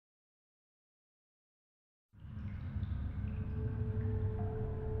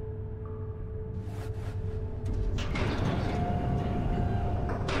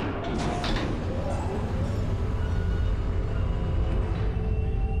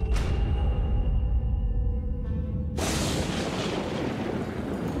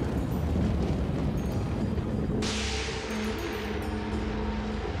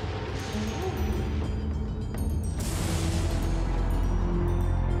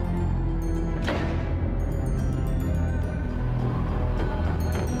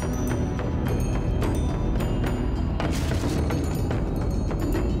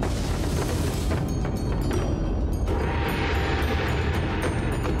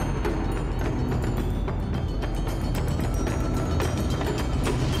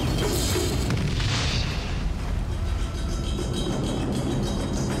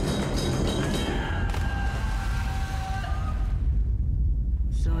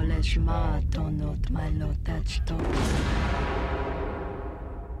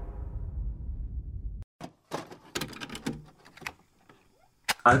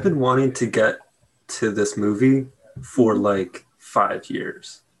I've been wanting to get to this movie for like 5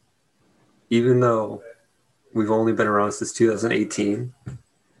 years, even though we've only been around since 2018.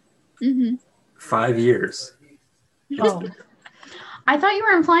 5 years. Oh, I thought you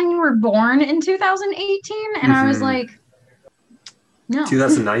were implying you were born in 2018, and I was like, no.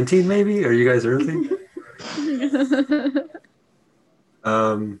 2019, maybe? Are you guys early?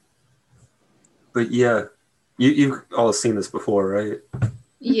 But yeah, you've all seen this before, right?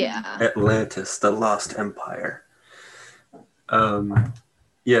 Yeah. Atlantis, the Lost Empire. Yeah,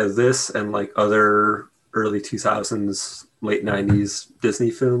 this and like other early 2000s, late 90s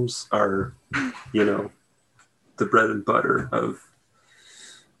Disney films are, you know, the bread and butter of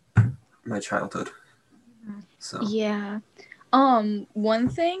my childhood. So yeah. One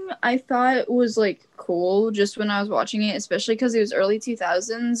thing I thought was like cool just when I was watching it, especially because it was early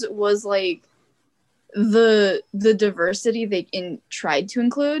 2000s, was like the diversity they tried to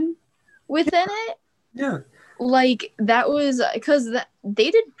include within it. Yeah. Like that was because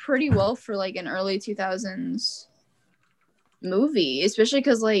they did pretty well for like an early 2000s movie, especially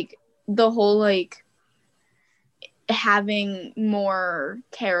because like the whole like having more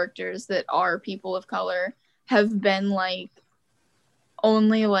characters that are people of color have been like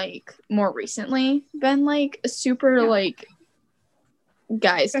only like more recently been like super like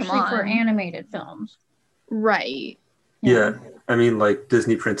guys, especially come on, for animated films, right? Yeah. I mean, like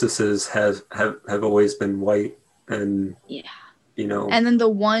Disney princesses have always been white, and yeah, you know. And then the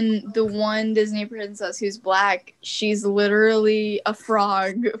one Disney princess who's black, she's literally a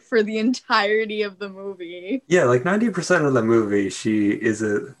frog for the entirety of the movie. Yeah, like 90% of the movie, she is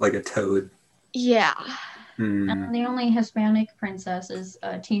like a toad. Yeah. And the only Hispanic princess is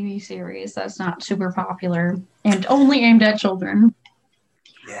a TV series that's not super popular and only aimed at children.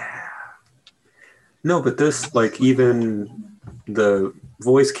 Yeah. No, but this, like, even the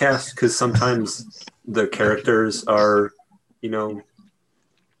voice cast, because sometimes the characters are, you know,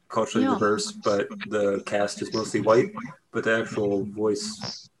 culturally diverse, but the cast is mostly white. But the actual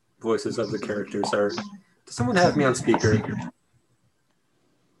voices of the characters are. Does someone have me on speaker?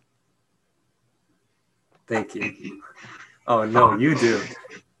 Thank you. Oh no, you do,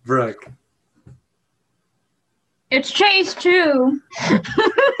 Brooke. It's Chase too.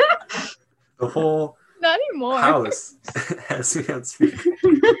 The whole not anymore house has me on speaker.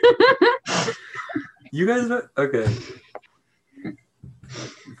 You guys are okay.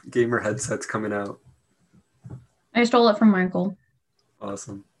 Gamer headsets coming out. I stole it from Michael.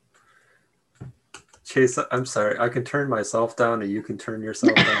 Awesome. Chase, I'm sorry. I can turn myself down, or you can turn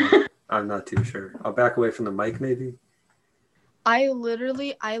yourself down. I'm not too sure. I'll back away from the mic, maybe. I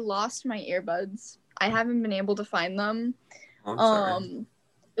lost my earbuds. I haven't been able to find them. Oh, I'm sorry.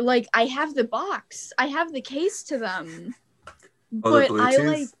 Like I have the box. I have the case to them. Oh, but the Bluetooth? I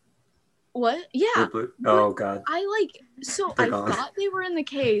like what? Yeah. Oh god. I They're gone. thought they were in the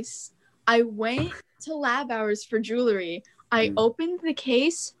case. I went to Lab Hours for jewelry. I opened the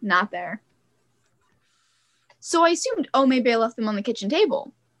case, not there. So I assumed, oh, maybe I left them on the kitchen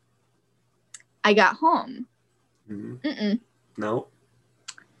table. I got home. No.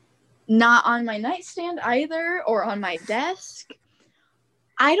 Not on my nightstand either, or on my desk.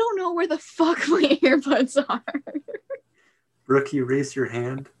 I don't know where the fuck my earbuds are. Brooke, you raised your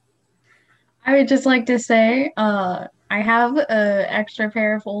hand. I would just like to say, I have an extra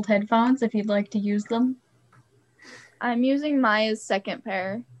pair of old headphones if you'd like to use them. I'm using Maya's second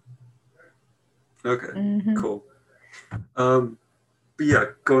pair. Okay, cool. But yeah,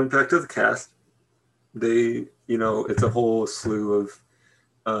 going back to the cast, they, you know, it's a whole slew of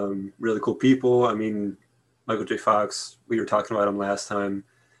really cool people. I mean, Michael J. Fox, we were talking about him last time.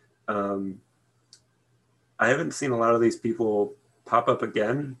 I haven't seen a lot of these people pop up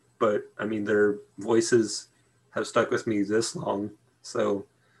again, but I mean, their voices have stuck with me this long, so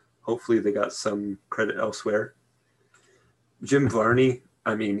hopefully they got some credit elsewhere. Jim Varney,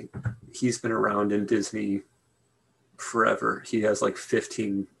 I mean, he's been around in Disney forever. He has like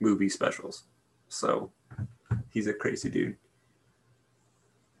 15 movie specials, so he's a crazy dude.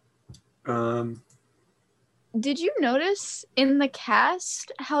 Did you notice in the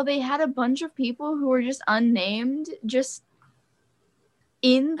cast how they had a bunch of people who were just unnamed just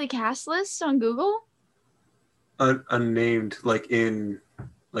in the cast list on Google? Unnamed, like in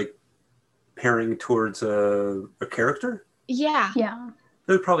like pairing towards a character? Yeah.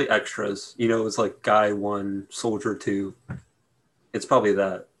 They're probably extras. You know, it's like Guy 1, Soldier 2. It's probably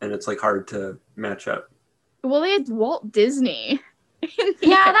that, and it's like hard to match up. Well, they had Walt Disney.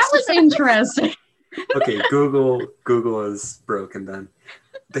 Yeah, that was interesting. Okay, Google is broken then.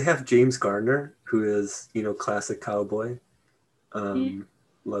 They have James Garner, who is, classic cowboy.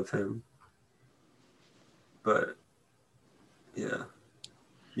 Love him. But yeah,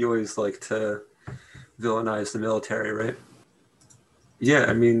 you always like to villainize the military, right? Yeah,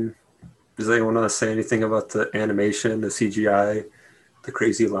 I mean, does anyone want to say anything about the animation, the CGI, the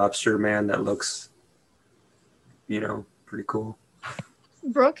crazy lobster man that looks, pretty cool?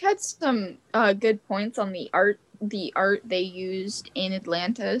 Brooke had some good points on the art they used in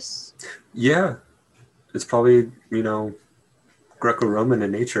Atlantis. Yeah, it's probably, Greco-Roman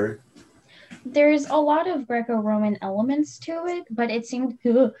in nature. There's a lot of Greco-Roman elements to it, but it seemed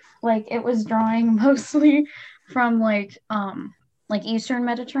like it was drawing mostly from like Eastern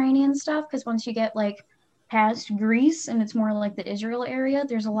Mediterranean stuff, because once you get like past Greece and it's more like the Israel area,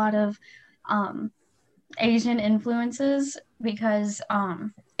 there's a lot of Asian influences, because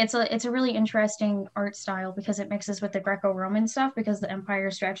it's a really interesting art style because it mixes with the Greco-Roman stuff, because the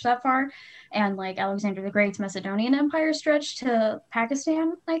empire stretched that far, and like Alexander the Great's Macedonian Empire stretched to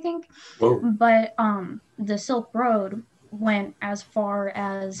Pakistan, I think. Whoa. But the Silk Road went as far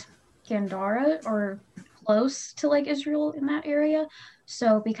as Gandhara, or close to like Israel in that area.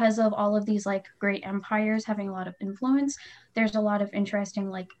 So because of all of these like great empires having a lot of influence, there's a lot of interesting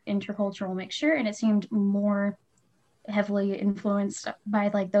like intercultural mixture, and it seemed more heavily influenced by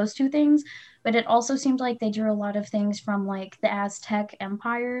like those two things. But it also seemed like they drew a lot of things from like the Aztec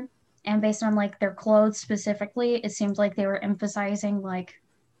Empire, and based on like their clothes specifically, it seemed like they were emphasizing like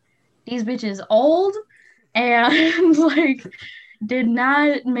these bitches old and like did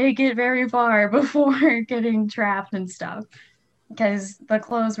not make it very far before getting trapped and stuff, because the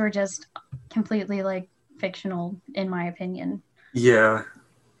clothes were just completely like fictional in my opinion. Yeah.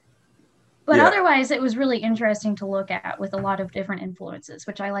 But Yeah. otherwise, it was really interesting to look at with a lot of different influences,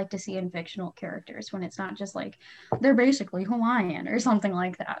 which I like to see in fictional characters, when it's not just like they're basically Hawaiian or something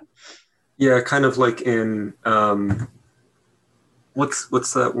like that. Yeah, kind of like in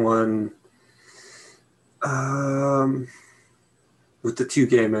what's that one with the two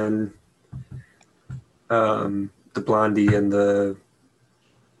gay men, the blondie and Road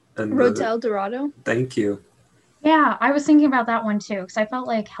to El Dorado. Thank you. Yeah, I was thinking about that one too, because I felt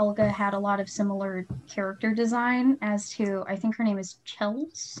like Helga had a lot of similar character design as to, I think her name is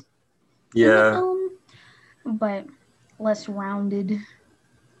Chels. Yeah. In the film, but less rounded.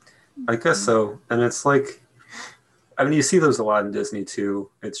 I guess so. And it's like, I mean, you see those a lot in Disney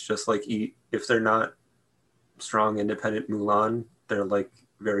too. It's just like, if they're not strong, independent Mulan, they're like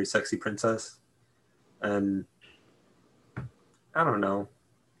very sexy princess. And I don't know,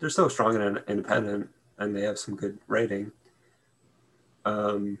 they're so strong and independent, and they have some good writing.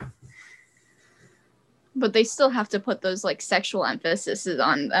 But they still have to put those like sexual emphasis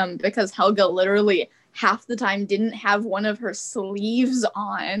on them, because Helga literally half the time didn't have one of her sleeves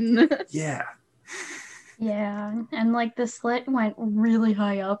on. Yeah. Yeah, and like the slit went really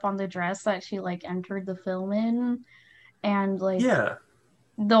high up on the dress that she like entered the film in, and like Yeah.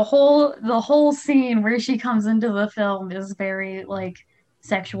 the whole scene where she comes into the film is very like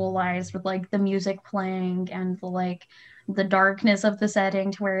sexualized, with like the music playing and the darkness of the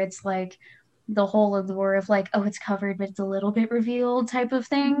setting, to where it's like the whole allure of like, oh, it's covered but it's a little bit revealed type of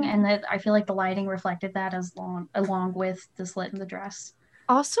thing. And that I feel like the lighting reflected that along with the slit in the dress.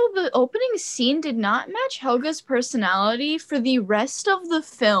 Also, the opening scene did not match Helga's personality for the rest of the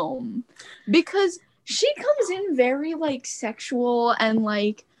film, because she comes in very like sexual, and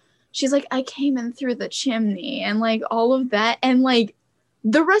like she's like, I came in through the chimney, and like all of that, and like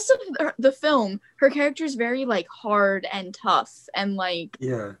the rest of the film, her character is very like hard and tough, and like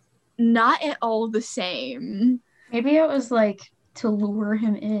not at all the same. Maybe it was like to lure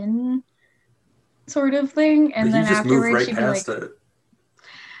him in, sort of thing, and but then afterwards right she'd be like, it.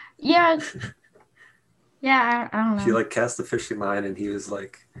 Yeah. Yeah, I don't know. She like cast the fishing line, and he was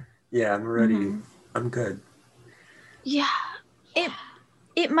like, yeah, I'm ready. Mm-hmm. I'm good. Yeah.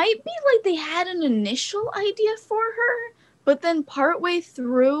 It might be like they had an initial idea for her, but then partway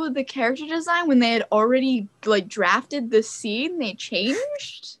through the character design, when they had already like drafted the scene, they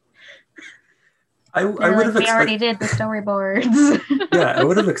changed. I would have we already did the storyboards. Yeah, I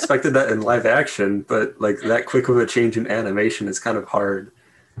would have expected that in live action, but like that quick of a change in animation is kind of hard.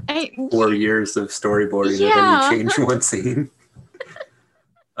 4 years of storyboarding, and then you change one scene.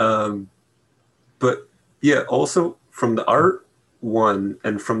 But yeah, also from the art one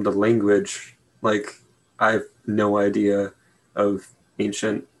and from the language, like I have no idea of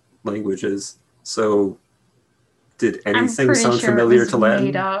ancient languages. So did anything sound familiar to Latin?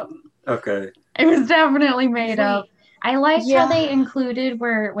 Made up. Okay. It was definitely made up. I liked how Yeah. they included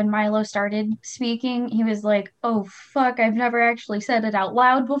where when Milo started speaking, he was like, "Oh fuck, I've never actually said it out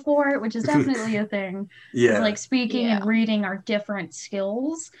loud before," which is definitely a thing. Because Yeah, like speaking Yeah. and reading are different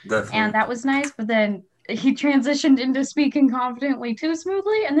skills, and definitely. that was nice. But then he transitioned into speaking confidently too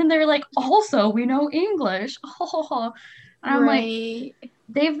smoothly, and then they're like, "Also, we know English." And I'm like, Right.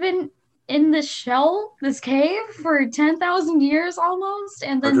 they've been in this shell, this cave for 10,000 years almost,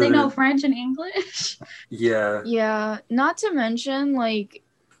 and Are then they know there? French and English. Yeah, Yeah. Not to mention, like,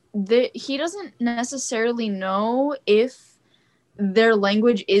 he doesn't necessarily know if their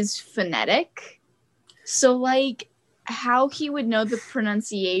language is phonetic. So, like, how he would know the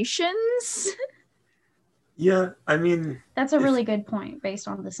pronunciations? yeah. I mean, That's a if really good point based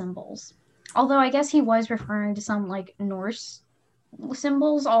on the symbols. Although I guess he was referring to some like Norse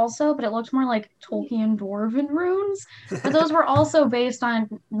symbols also, but it looked more like Tolkien dwarven runes. But those were also based on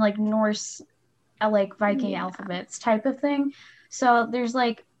like Norse, like Viking Yeah. alphabets type of thing. So there's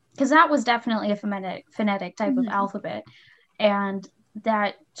like, because that was definitely a phonetic type of Mhm. alphabet, and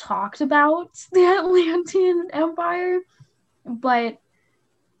that talked about the Atlantean Empire, but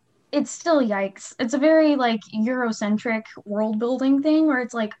it's still yikes. It's a very like Eurocentric world building thing where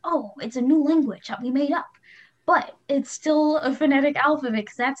it's like, oh, it's a new language that we made up. But it's still a phonetic alphabet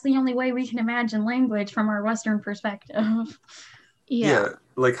because that's the only way we can imagine language from our Western perspective. Yeah. yeah,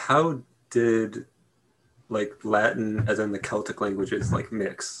 like how did like Latin, as in the Celtic languages, like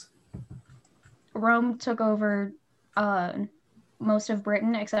mix? Rome took over uh, most of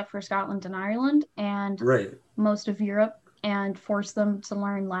Britain except for Scotland and Ireland and Right. most of Europe and forced them to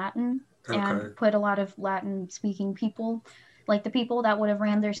learn Latin Okay. and put a lot of Latin speaking people, like the people that would have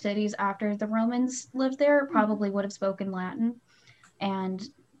ran their cities after the Romans lived there, probably would have spoken Latin. And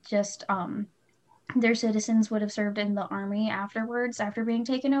just their citizens would have served in the army afterwards after being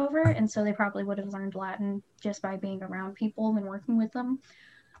taken over. And so they probably would have learned Latin just by being around people and working with them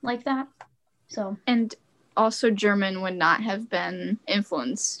like that. So, And also, German would not have been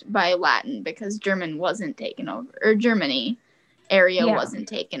influenced by Latin because German wasn't taken over, or Germany area yeah, wasn't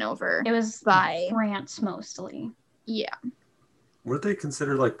taken over it was by. France mostly. Yeah. Were they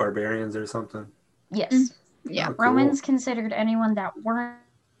considered like barbarians or something? Yes. Yeah. Oh, cool. Romans considered anyone that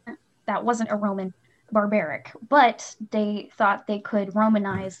wasn't a Roman barbaric, but they thought they could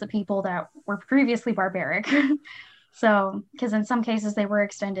Romanize the people that were previously barbaric. So, because in some cases they were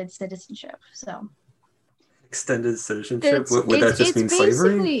extended citizenship. So, Extended citizenship? It's Would that just it's mean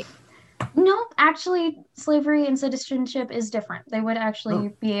slavery? basically no, actually, slavery and citizenship is different. They would actually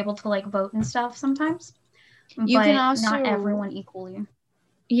Oh. be able to like vote and stuff sometimes, You but can also- not everyone equally.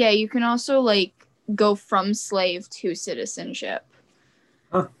 yeah, you can also like go from slave to citizenship.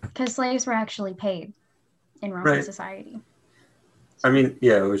 Because slaves were actually paid in Roman Right. society. I mean,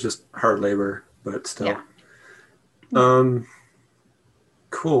 yeah, it was just hard labor, but still. Yeah.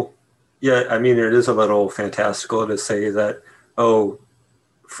 Cool. Yeah, I mean, it is a little fantastical to say that, oh,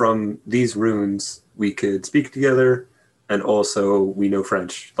 from these runes, we could speak together, and also we know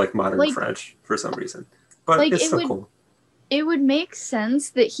French, like modern Like- French, for some reason. But like, it's it still would- cool. It would make sense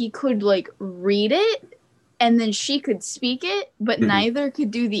that he could like read it and then she could speak it, but Mhm. neither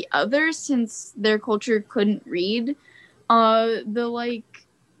could do the other since their culture couldn't read the like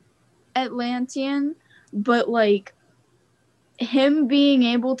Atlantean, but like him being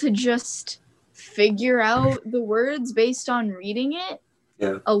able to just figure out the words based on reading it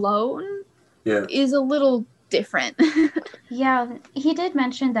Yeah. alone Yeah. is a little different. Yeah, he did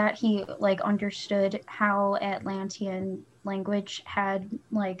mention that he like understood how Atlantean language had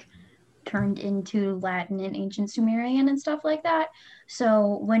like turned into Latin and ancient Sumerian and stuff like that.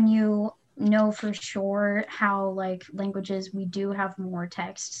 So when you know for sure how like languages we do have more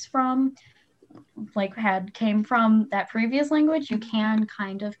texts from like came from that previous language, you can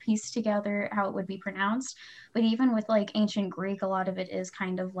kind of piece together how it would be pronounced. But even with like ancient Greek, a lot of it is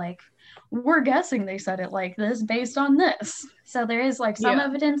kind of like we're guessing they said it like this based on this. So there is like some Yeah.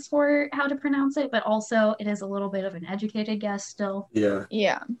 evidence for how to pronounce it, but also it is a little bit of an educated guess still. Yeah.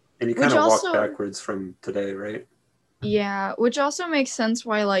 Yeah. And you Which kind of walk also- backwards from today, right? Yeah, which also makes sense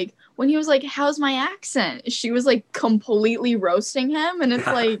why, like, when he was like, "How's my accent?" She was like completely roasting him, and it's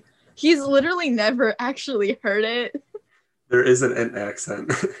like he's literally never actually heard it. There isn't an accent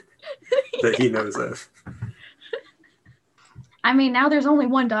that he knows of. I mean, now there's only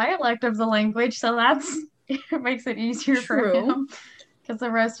one dialect of the language, so that's it makes it easier for True. him. Because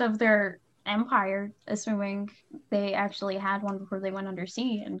the rest of their empire, assuming they actually had one before they went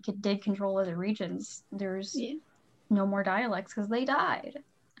undersea and did control other regions, there's Yeah. no more dialects because they died.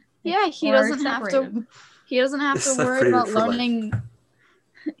 Yeah, he Or doesn't have to. separated. He doesn't have to worry Separated about for life. learning.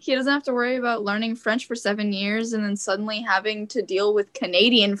 He doesn't have to worry about learning French for 7 years and then suddenly having to deal with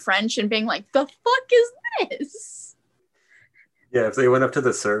Canadian French and being like, the fuck is this? Yeah, if they went up to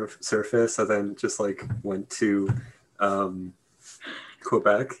the surface and then just like went to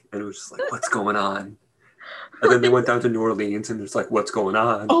Quebec and it was just like, what's going on? And then they went down to New Orleans and it's like, what's going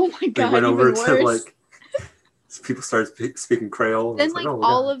on? Oh my They god, went over even to worse. like people started speaking Creole. And Then it's like oh,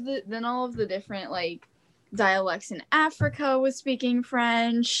 all God. of the different like dialects in Africa was speaking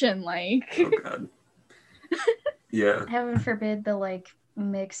French and like Oh God. Yeah. Heaven forbid the like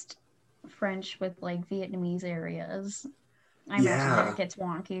mixed French with like Vietnamese areas. I imagine Yeah. that gets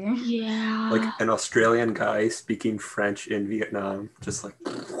wonky. yeah. Like an Australian guy speaking French in Vietnam, just like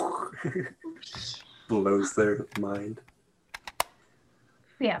blows their mind.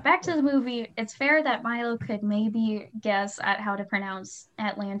 Yeah, back to the movie. It's fair that Milo could maybe guess at how to pronounce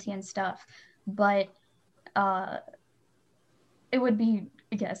Atlantean stuff, but it would be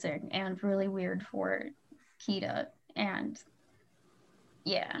guessing and really weird for Kita. And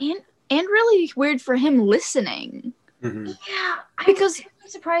yeah. and really weird for him listening. Mm-hmm. Yeah, Because I'm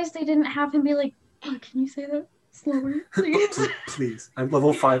surprised they didn't have him be like, oh, can you say that slower, please? Please, I'm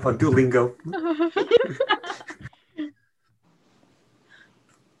level 5 on Duolingo.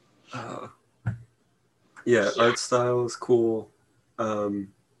 Yeah, art style is cool.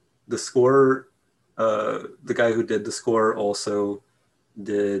 The score, the guy who did the score also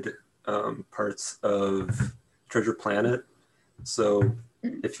did parts of Treasure Planet. So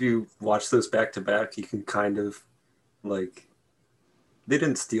if you watch those back to back, you can kind of like, they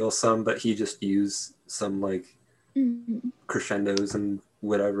didn't steal some, but he just used some like crescendos and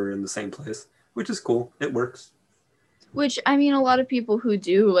whatever in the same place, which is cool. It works. Which, I mean, a lot of people who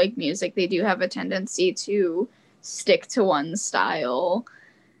do like music, they do have a tendency to stick to one style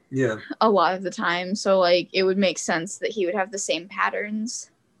Yeah. a lot of the time. So, like, it would make sense that he would have the same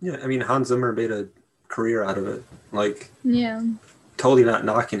patterns. Yeah, I mean, Hans Zimmer made a career out of it. Like, Yeah. totally not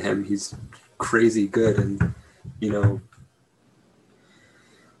knocking him. He's crazy good, and you know.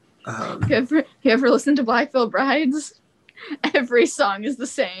 You ever listen to Black Veil Brides? Every song is the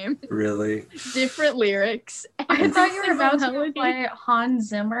same. Really? Different lyrics. I thought you were about to melody. play Hans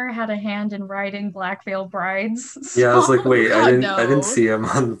Zimmer had a hand in writing Black Veil Brides. Yeah, I was like, wait, God, I no. didn't see him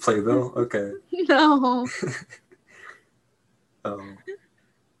on the playbill. Okay. No.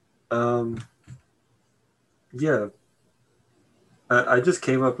 Yeah. I just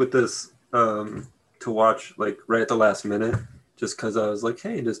came up with this to watch like right at the last minute, just because I was like,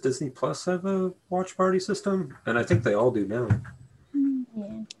 hey, does Disney Plus have a watch party system? And I think they all do now.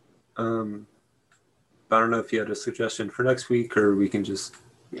 Yeah. But I don't know if you had a suggestion for next week, or we can just,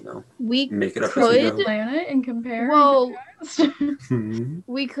 We make it up as we could. go. Planet and compare. Well, Hmm.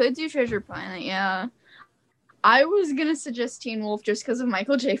 we could do Treasure Planet, yeah. I was gonna suggest Teen Wolf just because of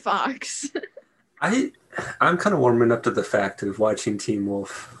Michael J. Fox. I'm kind of warming up to the fact of watching Teen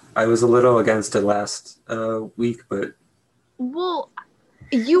Wolf. I was a little against it last week, but Well,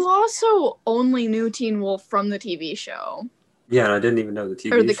 you also only knew Teen Wolf from the TV show. yeah, and I didn't even know the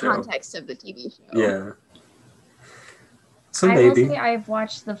TV Or the show. context of the TV show. Yeah. So I will maybe. say I've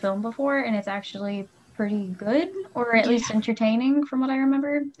watched the film before, and it's actually pretty good, or at least entertaining from what I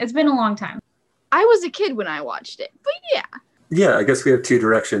remember. It's been a long time. I was a kid when I watched it, but yeah. Yeah, I guess we have two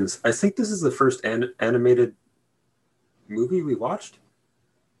directions. I think this is the first animated movie we watched.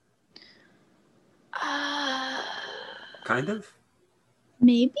 Kind of.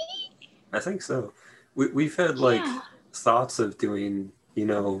 Maybe? I think so. We've had like Yeah. thoughts of doing,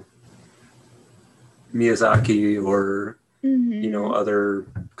 Miyazaki or Mhm. other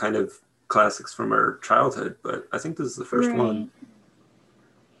kind of classics from our childhood, but I think this is the first Right. one.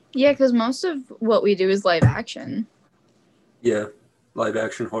 Yeah, because most of what we do is live action. Yeah, live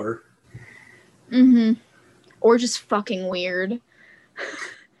action horror. Mm-hmm. Or just fucking weird.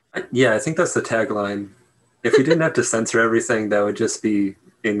 Yeah, I think that's the tagline. If we didn't have to censor everything, that would just be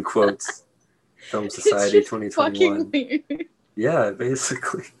in quotes. Film Society It's just 2021. fucking weird. Yeah,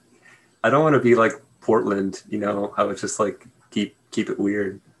 basically. I don't want to be like Portland, how it's just like keep it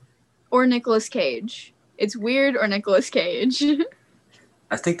weird. Or Nicolas Cage. It's weird or Nicolas Cage.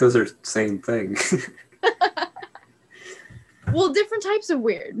 I think those are the same thing. Well, different types of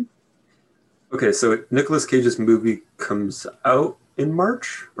weird. Okay, so Nicolas Cage's movie comes out in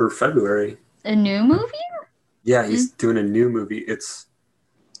March or February. A new movie? Yeah, he's doing a new movie. It's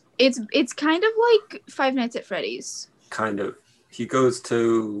It's kind of like Five Nights at Freddy's. kind of, he goes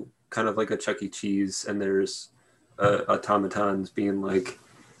to kind of like a Chuck E. Cheese, and there's automatons being like,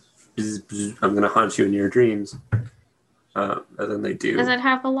 "Bzz, bzz, I'm gonna haunt you in your dreams." and then they Does do. it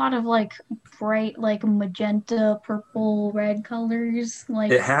have a lot of like bright, like magenta, purple, red colors,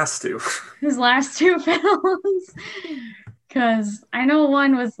 like It has to. his last two films? Because I know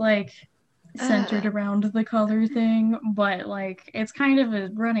one was like centered around the color thing, but like it's kind of a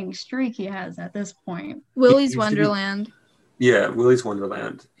running streak he has at this point. Willy's needs to be- Wonderland. Yeah, Willy's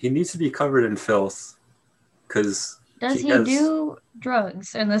Wonderland. He needs to be covered in filth because Does he has do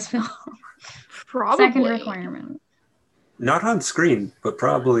drugs in this film? Probably. Second requirement. not on screen, but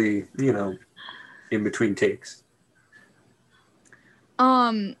probably, in between takes.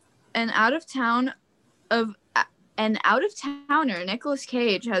 An out of towner, Nicolas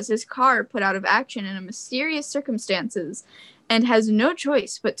Cage, has his car put out of action in mysterious circumstances and has no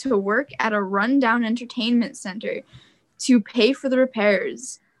choice but to work at a rundown entertainment center to pay for the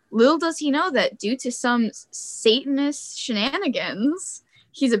repairs. Little does he know that due to some Satanist shenanigans,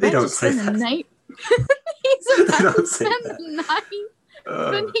 he's about to spend the night. He's about to spend the night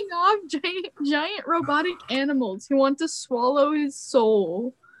fending off giant robotic animals who want to swallow his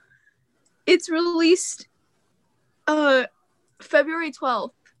soul. It's released February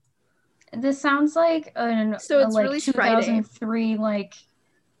 12th. This sounds like it's like released 2003 like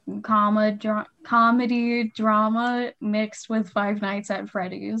comedy drama mixed with Five Nights at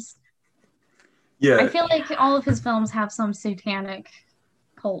Freddy's. Yeah. I feel like all of his films have some satanic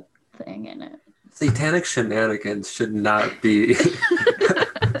cult thing in it. Satanic shenanigans should not be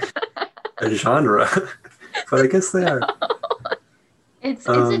a genre, but I guess they are. It's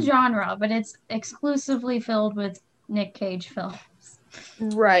a genre, but it's exclusively filled with Nick Cage films.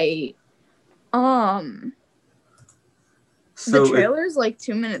 Right. So the trailer's like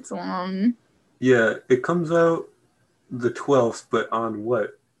 2 minutes long. Yeah, it comes out the 12th, but on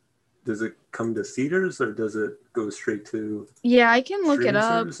what? Does it come to theaters or does it go straight to? Yeah, I can look it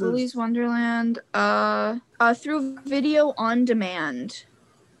up. services? Willy's Wonderland. Through video on demand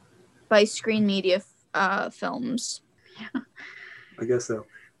by Screen Media Films. I guess so.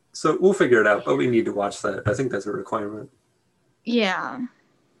 So we'll figure it out, but we need to watch that. I think that's a requirement. Yeah.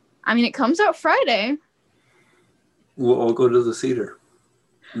 I mean, it comes out Friday. We'll all go to the theater.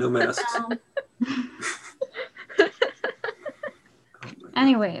 No masks.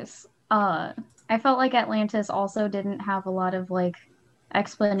 Anyways, I felt like Atlantis also didn't have a lot of like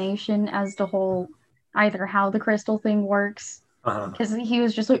explanation as to either how the crystal thing works, because he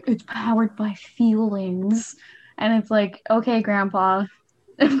was just like, it's powered by feelings, and it's like, okay, Grandpa.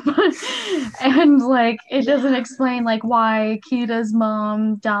 And like it doesn't explain like why Kita's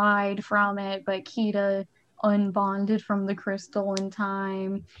mom died from it, but Kita unbonded from the crystal in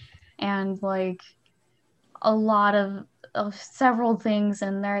time, and like a lot of several things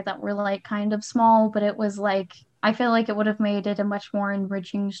in there that were like kind of small, but it was like, I feel like it would have made it a much more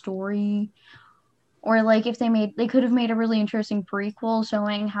enriching story. Or like if they could have made a really interesting prequel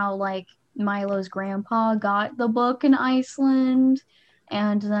showing how like Milo's grandpa got the book in Iceland,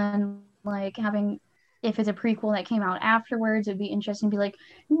 and then like if it's a prequel that came out afterwards, it'd be interesting to be like,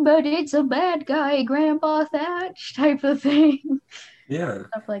 but it's a bad guy, Grandpa Thatch type of thing. Yeah.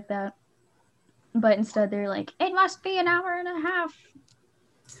 Stuff like that. But instead they're like, it must be an hour and a half.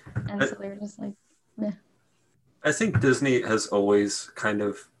 And so they're just like, meh. I think Disney has always kind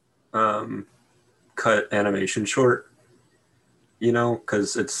of cut animation short,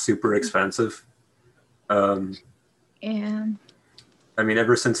 because it's super expensive. Yeah. I mean,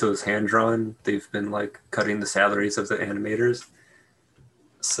 ever since it was hand-drawn, they've been like cutting the salaries of the animators.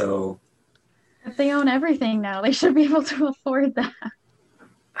 So If they own everything now, they should be able to afford that.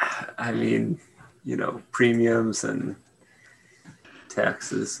 I mean, premiums and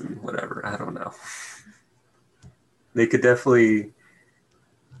taxes and whatever. I don't know. They could definitely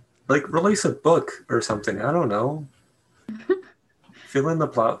like release a book or something. I don't know. Fill in the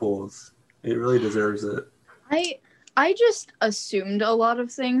plot holes. It really deserves it. I just assumed a lot of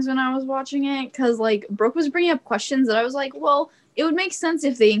things when I was watching it, because like Brooke was bringing up questions that I was like, well, it would make sense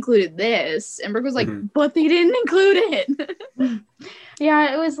if they included this, and Brooke was like, but they didn't include it.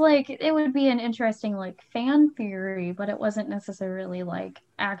 Yeah, it was like, it would be an interesting like fan theory, but it wasn't necessarily like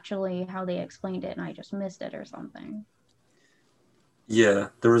actually how they explained it and I just missed it or something. Yeah,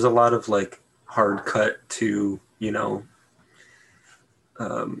 there was a lot of like hard cut to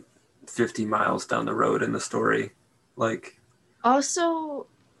 50 miles down the road in the story. Like also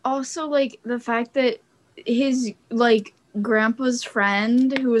like the fact that his like grandpa's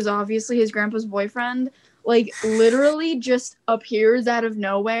friend, who is obviously his grandpa's boyfriend, like literally just appears out of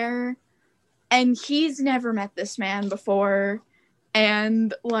nowhere, and he's never met this man before,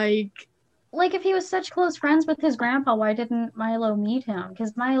 and like like if he was such close friends with his grandpa, why didn't Milo meet him?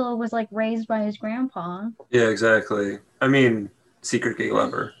 Because Milo was like raised by his grandpa. Yeah, exactly. I mean, secret gay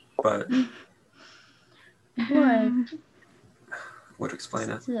lover, but But would explain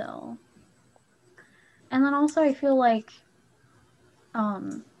it. still. And then also I feel like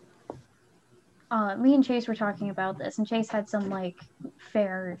me and Chase were talking about this, and Chase had some like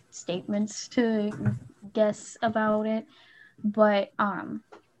fair statements to guess about it. But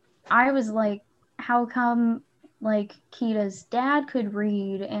I was like, how come like Kita's dad could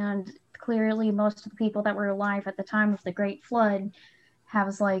read, and clearly most of the people that were alive at the time of the Great Flood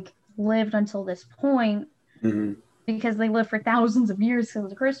has like lived until this point Mm-hmm. because they lived for thousands of years because of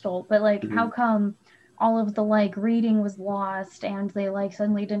the crystal. But like, how come all of the like reading was lost and they like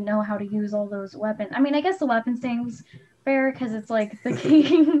suddenly didn't know how to use all those weapons? I mean, I guess the weapons thing's fair because it's like the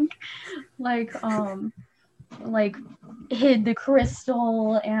king like hid the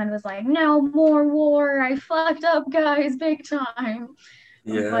crystal and was like, no more war, I fucked up, guys, big time.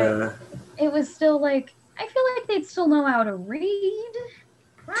 Yeah. But it was still like, I feel like they'd still know how to read,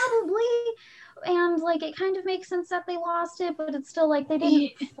 probably. And like it kind of makes sense that they lost it, but it's still like they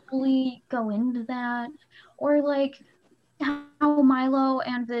didn't fully go into that. Or like how Milo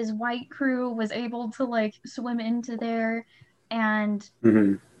and his white crew was able to like swim into there, and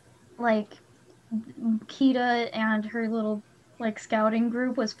like Kita and her little like scouting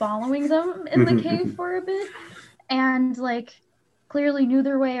group was following them in the cave for a bit, and like clearly knew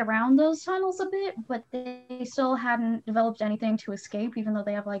their way around those tunnels a bit, but they still hadn't developed anything to escape, even though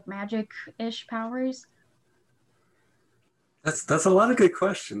they have like magic-ish powers. That's a lot of good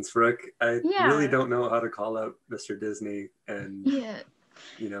questions, Brooke. I Yeah. really don't know how to call out Mr. Disney and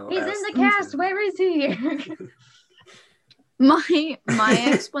you know. He's in the cast. Where is he? My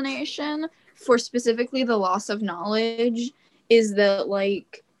explanation for specifically the loss of knowledge is that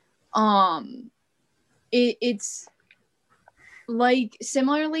like it's like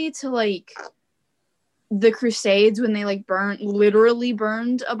similarly to like the Crusades when they like literally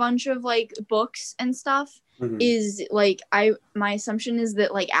burned a bunch of like books and stuff. Is like my assumption is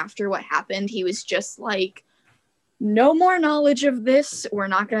that like after what happened he was just like, no more knowledge of this, we're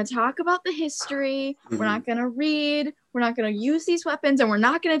not going to talk about the history, we're not going to read, we're not going to use these weapons, and we're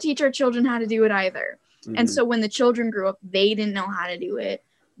not going to teach our children how to do it either. And so when the children grew up, they didn't know how to do it,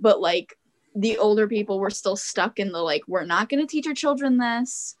 but like the older people were still stuck in the like, we're not going to teach our children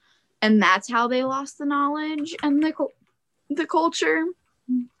this, and that's how they lost the knowledge and the culture.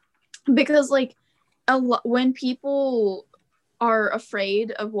 Because like when people are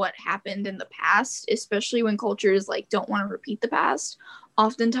afraid of what happened in the past, especially when cultures like don't want to repeat the past,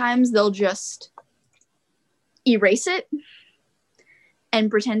 oftentimes they'll just erase it and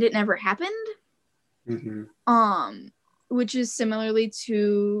pretend it never happened. Which is similarly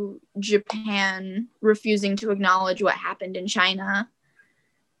to Japan refusing to acknowledge what happened in China.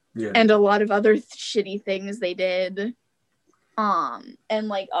 And a lot of other shitty things they did. And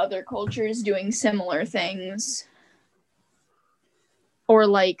like other cultures doing similar things. Or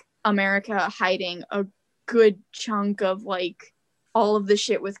like America hiding a good chunk of like all of the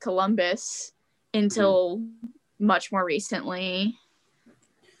shit with Columbus until much more recently.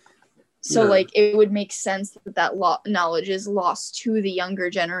 So like it would make sense that knowledge is lost to the younger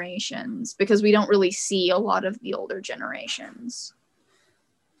generations because we don't really see a lot of the older generations.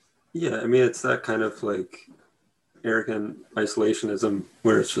 Yeah, I mean, it's that kind of like arrogant isolationism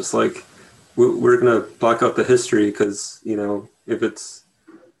where it's just like, we're going to block out the history because, you know, if it's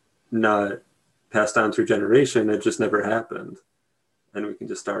not passed down through generation, it just never happened. And we can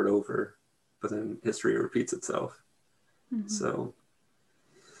just start over. But then history repeats itself. So.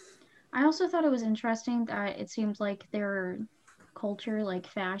 I also thought it was interesting that it seems like their culture, like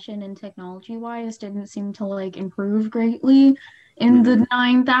fashion and technology wise, didn't seem to like improve greatly in the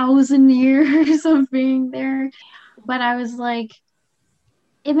 9,000 years of being there. But I was like,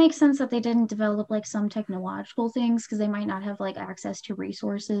 it makes sense that they didn't develop like some technological things because they might not have like access to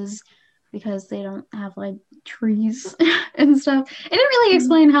resources because they don't have like trees and stuff. It didn't really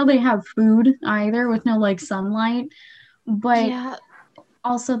explain how they have food either with no like sunlight. But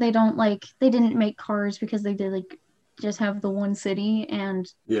also they didn't make cars because they did like just have the one city,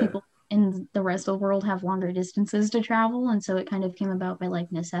 and people in the rest of the world have longer distances to travel, and so it kind of came about by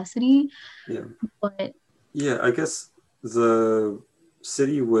like necessity. But I guess the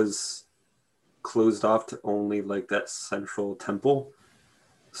city was closed off to only like that central temple,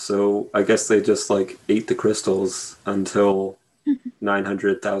 so I guess they just like ate the crystals until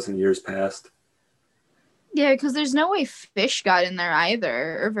 900,000 years passed. Yeah, because there's no way fish got in there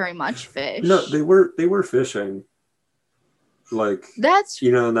either, or very much fish. No, they were fishing. like That's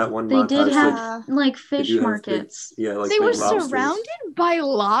in that one They did montage, have like they fish do have markets. like they big were lobsters. surrounded by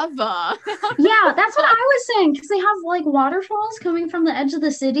lava. Yeah, that's what I was saying, because they have like waterfalls coming from the edge of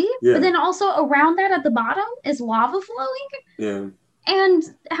the city, Yeah. but then also around that at the bottom is lava flowing. Yeah. And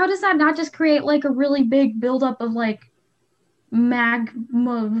how does that not just create like a really big buildup of like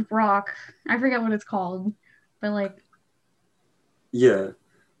magma rock? I forget what it's called, but like Yeah.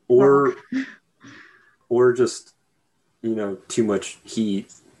 Or just too much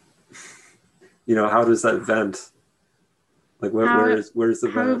heat. How does that vent? Like where's the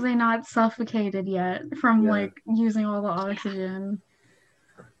how have vent? they not suffocated yet from Yeah. like using all the oxygen?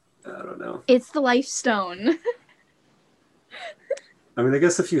 I don't know. It's the life stone. I mean, I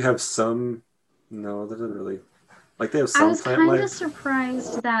guess if you have some, no, that doesn't really. Like they have I some was plant kind of life.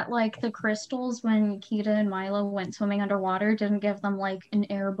 surprised that like the crystals when Kita and Milo went swimming underwater didn't give them like an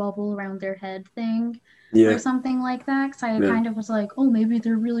air bubble around their head thing Yeah. or something like that. Because I Yeah. kind of was like, oh, maybe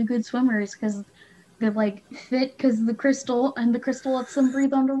they're really good swimmers because they're like fit because the crystal lets them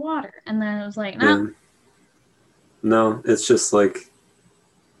breathe underwater. And then it was like, no. Yeah. No, it's just like,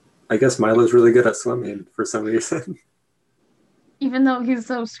 I guess Milo's really good at swimming for some reason. Even though he's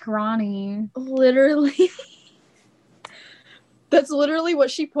so scrawny. Literally. That's literally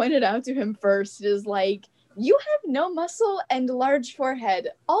what she pointed out to him first, is like, you have no muscle and large forehead.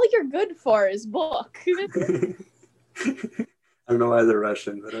 All you're good for is book. I don't know why they're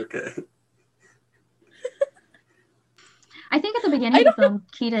Russian, but okay. I think at the beginning of the film,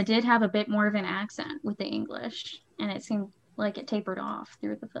 Kita did have a bit more of an accent with the English, and it seemed like it tapered off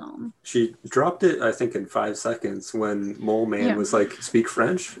through the film. She dropped it, I think, in 5 seconds when Mole Man was like, speak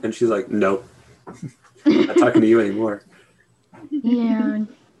French? And she's like, no. I'm not talking to you anymore. Yeah,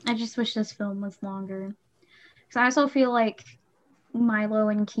 I just wish this film was longer. Because I also feel like Milo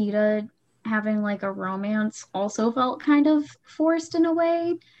and Kita having like a romance also felt kind of forced in a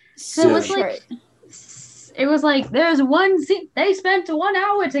way. So it was like, there's one scene, they spent 1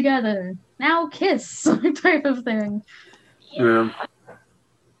 hour together. Now kiss, type of thing. Yeah.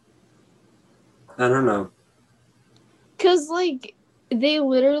 I don't know. Because, like, they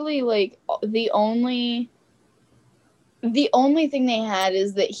literally, like, the only thing they had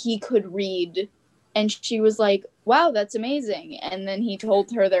is that he could read, and she was like, wow, that's amazing. And then he told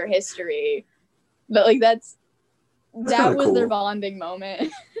her their history. But, like, that was cool. their bonding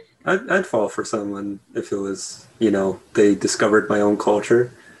moment. I'd fall for someone if it was, they discovered my own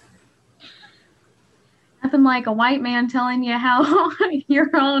culture. Nothing like a white man telling you how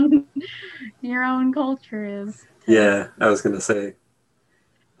your own culture is. Yeah, I was gonna say.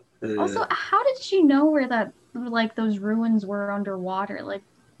 Also, how did she know where that those ruins were underwater? Like,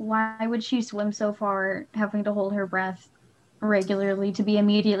 why would she swim so far, having to hold her breath regularly to be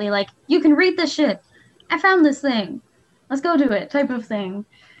immediately like, you can read this shit. I found this thing. Let's go do it, type of thing.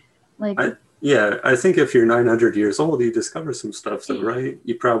 Like, I think if you're 900 years old, you discover some stuff, though, right?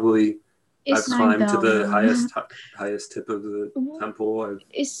 You probably. I've climbed to the highest tip of the temple. I've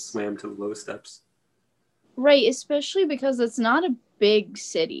swam to the low steps. Right, especially because it's not a big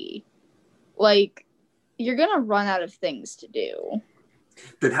city. Like, you're gonna run out of things to do.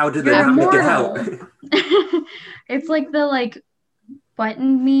 Then how did they have to get out? It's like the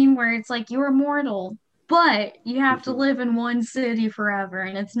button meme where it's like, you're immortal, but you have to live in one city forever,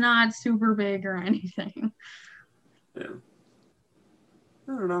 and it's not super big or anything. Yeah.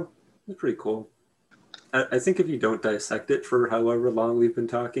 I don't know. It's pretty cool. I think if you don't dissect it for however long we've been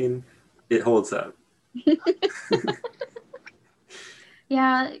talking, it holds up.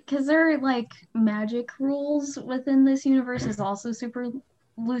 Yeah, because there are magic rules within this universe is also super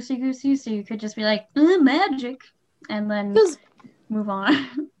loosey-goosey, so you could just be like, magic, and then move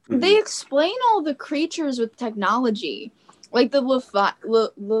on. They explain all the creatures with technology, like the Leviathan,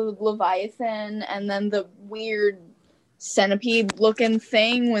 and then the weird centipede looking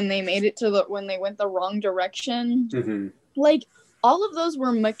thing when they made it when they went the wrong direction. Mm-hmm. Like, all of those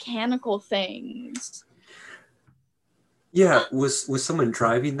were mechanical things. Yeah, was someone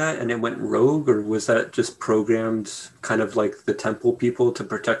driving that and it went rogue, or was that just programmed kind of like the temple people to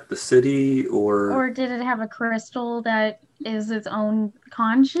protect the city, or did it have a crystal that is its own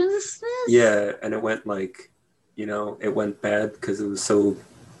consciousness? Yeah, and it went it went bad because it was so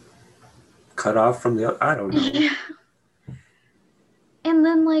cut off from the I don't know. Yeah. And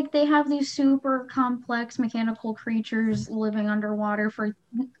then they have these super complex mechanical creatures living underwater for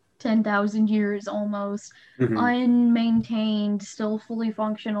 10,000 years almost, unmaintained, still fully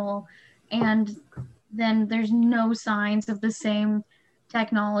functional, and then there's no signs of the same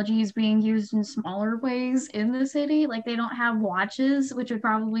technologies being used in smaller ways in the city. They don't have watches, which would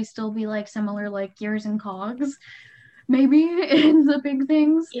probably still be similar gears and cogs, maybe in the big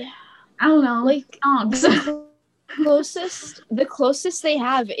things. Yeah. I don't know. Like Dogs. the closest they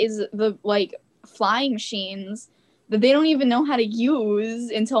have is the like flying machines that they don't even know how to use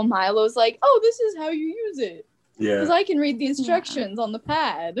until Milo's like, oh, this is how you use it. Because Yeah. I can read the instructions on the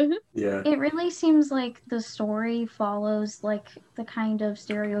pad. Yeah. It really seems like the story follows like the kind of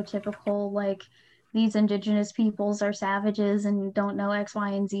stereotypical like these indigenous peoples are savages and don't know X, Y,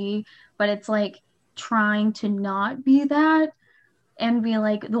 and Z, but it's like trying to not be that and be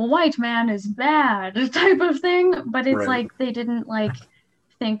like the white man is bad type of thing. But it's Right. like they didn't like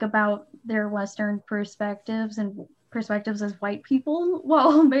think about their Western perspectives and perspectives as white people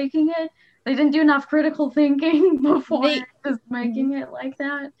while making it. They didn't do enough critical thinking before just making it like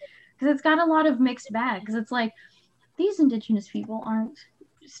that. Because it's got a lot of mixed bags. It's like these indigenous people aren't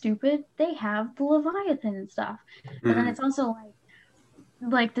stupid. They have the Leviathan and stuff. And then Mhm. it's also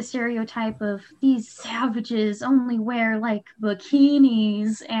like the stereotype of these savages only wear like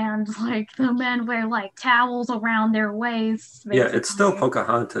bikinis and like the men wear like towels around their waists. Yeah, it's still basically.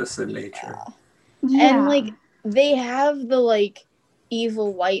 Pocahontas in nature. Yeah. And like they have the like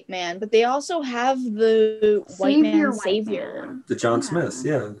evil white man, but they also have the white man savior. man. The John Yeah. Smiths,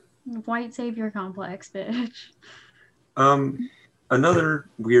 yeah. White savior complex, bitch. Another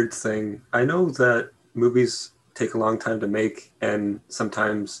weird thing. I know that movies take a long time to make, and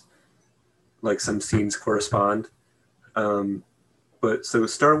sometimes, like, some scenes correspond. But so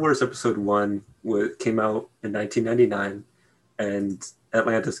Star Wars Episode 1 came out in 1999, and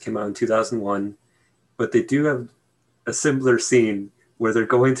Atlantis came out in 2001. But they do have a similar scene where they're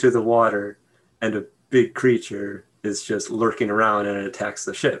going through the water, and a big creature is just lurking around and it attacks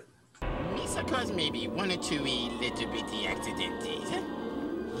the ship. Misa cause maybe one or two little bitty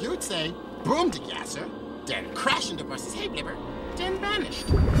accidentes. You'd say, boom the gasser, then crash into Buster's hay blibber, then vanished.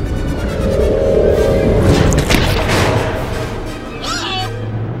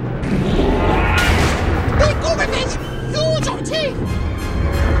 Big over fish! Huge on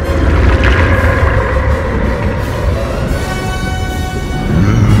teeth!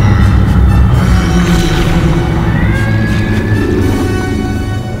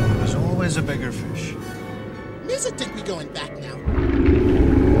 There's always a bigger fish. Misa think we going back now.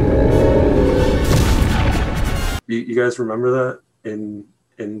 You guys remember that in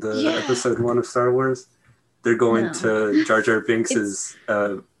the Yeah. Episode 1 of Star Wars? They're going No. to Jar Jar Binks's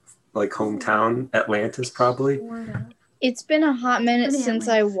like hometown, Atlantis, probably. Sort of. It's been a hot minute Pretty since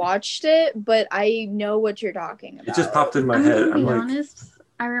at I least. watched it, but I know what you're talking about. It just popped in my I'm head. gonna I'm be like, honest.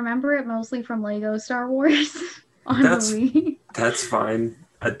 I remember it mostly from Lego Star Wars on That's- the Wii. that's fine.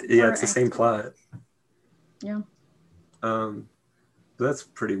 Yeah, Or it's the same X. plot. Yeah. That's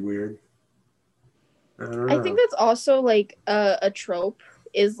pretty weird. I don't know. I think that's also like a trope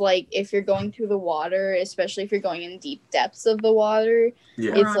is like if you're going through the water, especially if you're going in deep depths of the water,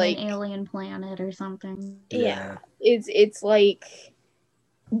 Yeah. Or It's on like- an alien planet or something. yeah. it's like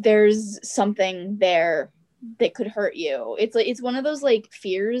there's something there that could hurt you. It's like it's one of those like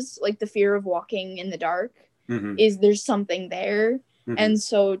fears, like the fear of walking in the dark Mhm, is there's something there. mhm. And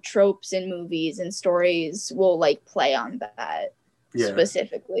so tropes in movies and stories will like play on that yeah,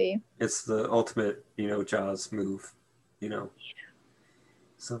 specifically. it's the ultimate, Jaws move.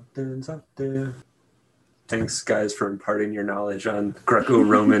 Something's up there. Thanks, guys, for imparting your knowledge on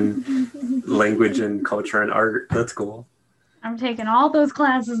Greco-Roman language and culture and art. That's cool. I'm taking all those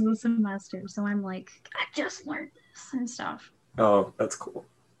classes this semester, so I'm like, I just learned this and stuff. Oh, that's cool.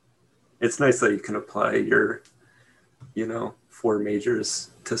 It's nice that you can apply your, 4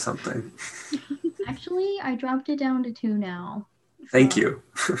 majors to something. Actually, I dropped it down to 2 now. Thank so- you.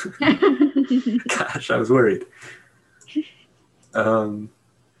 Gosh, I was worried.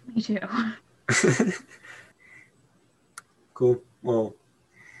 Me too. Cool. Well,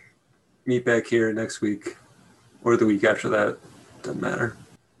 meet back here next week or the week after that. Doesn't matter.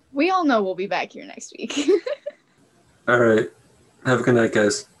 We all know we'll be back here next week. All right. Have a good night,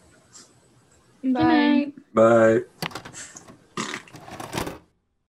 guys. Good night. Bye.